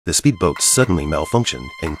The speedboat suddenly malfunctioned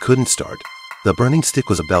and couldn't start. The burning stick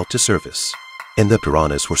was about to surface, and the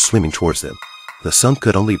piranhas were swimming towards them. The son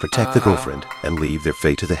could only protect the girlfriend and leave their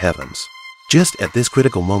fate to the heavens. Just at this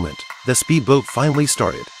critical moment, the speedboat finally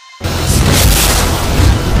started.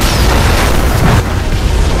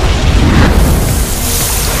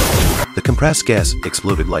 The compressed gas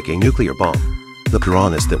exploded like a nuclear bomb. The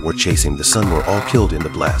piranhas that were chasing the son were all killed in the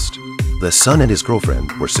blast. The son and his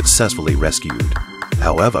girlfriend were successfully rescued.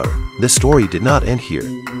 However, the story did not end here.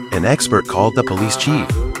 An expert called the police chief.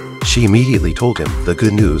 She immediately told him the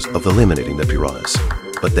good news of eliminating the piranhas.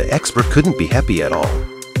 But the expert couldn't be happy at all,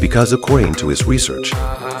 because according to his research,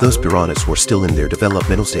 those piranhas were still in their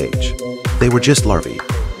developmental stage. They were just larvae.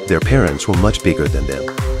 Their parents were much bigger than them.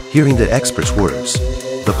 Hearing the expert's words,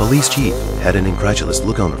 the police chief had an incredulous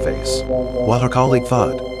look on her face, while her colleague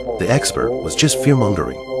thought the expert was just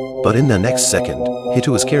fear-mongering. But in the next second, he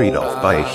too was carried off by a